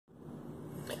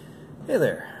Hey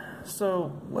there.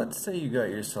 So let's say you got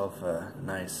yourself a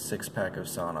nice 6-pack of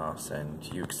Sonoffs and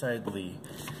you excitedly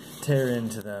tear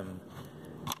into them,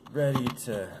 ready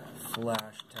to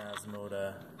flash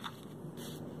Tasmoda.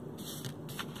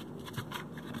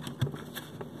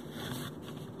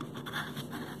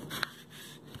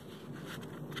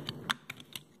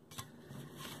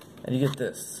 And you get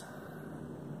this.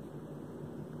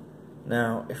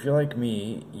 Now, if you're like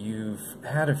me, you've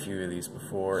had a few of these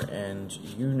before, and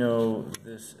you know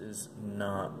this is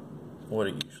not what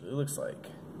it usually looks like.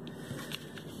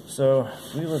 So,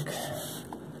 if we look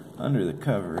under the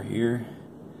cover here,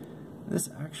 this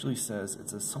actually says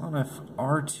it's a Sonoff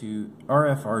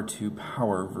RFR2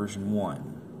 Power version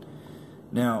 1.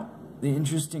 Now, the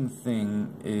interesting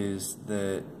thing is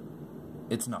that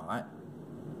it's not.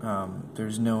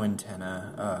 There's no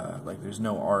antenna, there's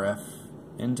no RF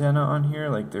antenna on here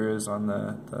like there is on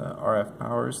the RF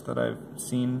powers that I've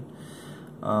seen,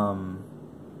 and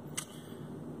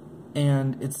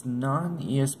it's not an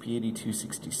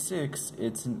ESP8266,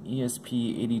 it's an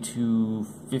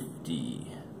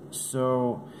ESP8250.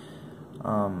 So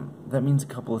that means a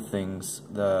couple of things.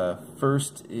 The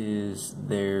first is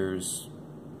there's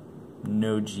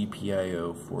no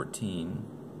GPIO 14.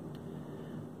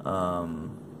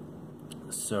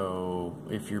 So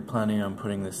if you're planning on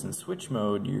putting this in switch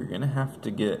mode, you're going to have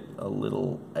to get a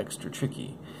little extra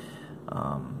tricky.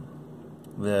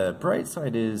 The bright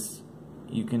side is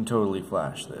you can totally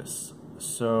flash this.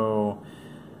 So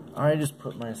I just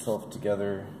put myself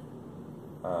together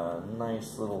a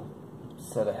nice little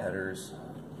set of headers.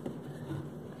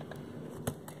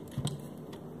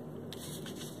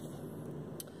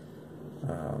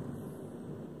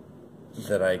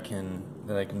 That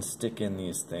I can stick in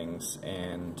these things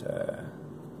and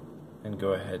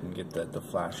go ahead and get the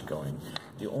flash going.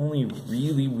 The only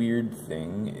really weird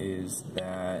thing is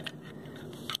that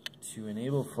to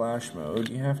enable flash mode,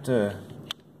 you have to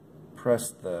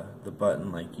press the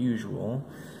button like usual,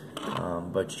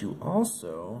 but you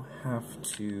also have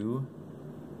to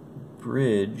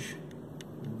bridge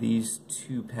these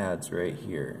two pads right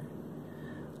here.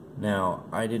 Now,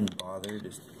 I didn't bother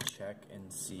to check and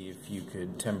see if you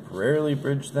could temporarily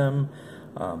bridge them.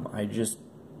 I just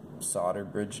solder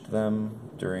bridged them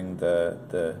during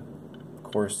the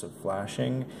course of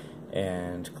flashing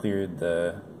and cleared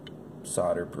the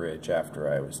solder bridge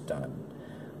after I was done.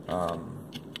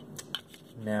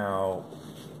 Now,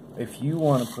 if you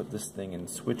want to put this thing in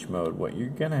switch mode, what you're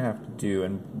going to have to do,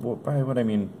 and by what I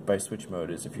mean by switch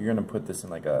mode is if you're going to put this in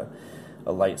like a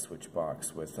light switch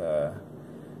box with a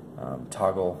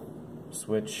toggle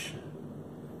switch.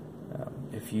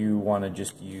 If you want to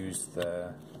just use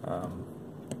the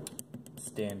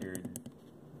standard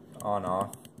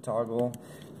on-off toggle,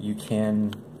 you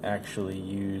can actually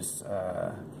use,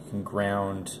 you can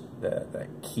ground the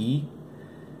key.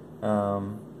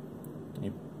 You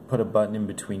put a button in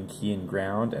between key and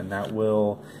ground, and that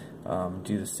will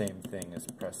do the same thing as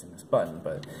pressing this button.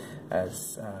 But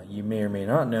as you may or may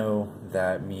not know,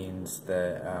 that means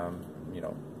that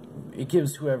it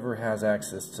gives whoever has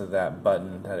access to that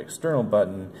button, that external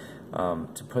button,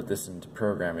 to put this into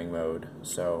programming mode.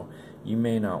 So you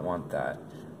may not want that.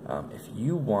 If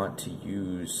you want to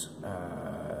use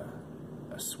a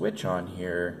switch on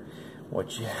here,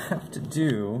 what you have to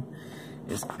do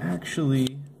is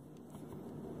actually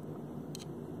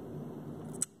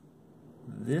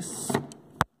this. Sorry,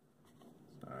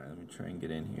 let me try and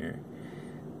get in here.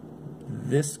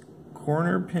 This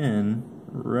corner pin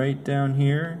right down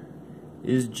here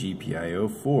is GPIO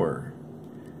 4.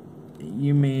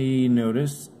 You may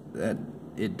notice that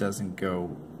it doesn't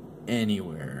go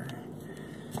anywhere.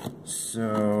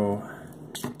 So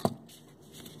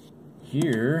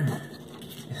here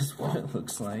is what it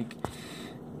looks like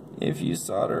if you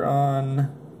solder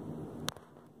on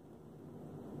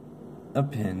a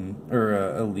pin or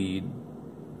a lead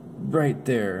right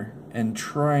there and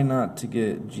try not to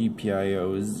get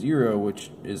GPIO 0,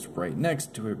 which is right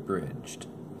next to it, bridged.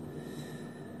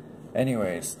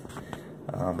 Anyways,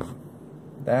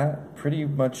 that pretty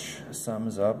much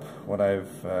sums up what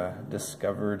I've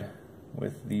discovered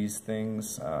with these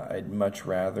things. I'd much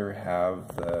rather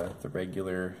have the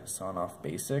regular Sonoff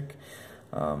Basic.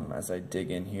 As I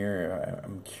dig in here,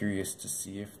 I'm curious to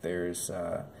see if there's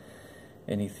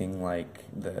anything like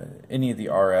any of the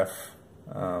RF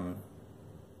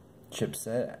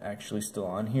chipset actually still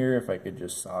on here, if I could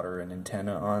just solder an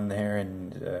antenna on there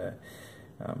and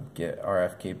get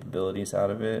RF capabilities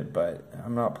out of it, but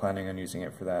I'm not planning on using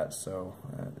it for that, so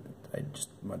I'd just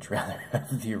much rather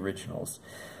have the originals.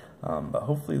 But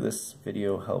hopefully this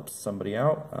video helps somebody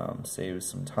out, saves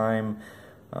some time.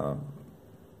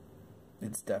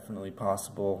 it's definitely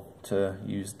possible to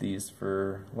use these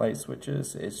for light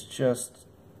switches. It's just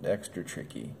extra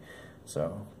tricky.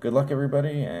 So good luck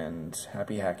everybody, and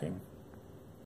happy hacking.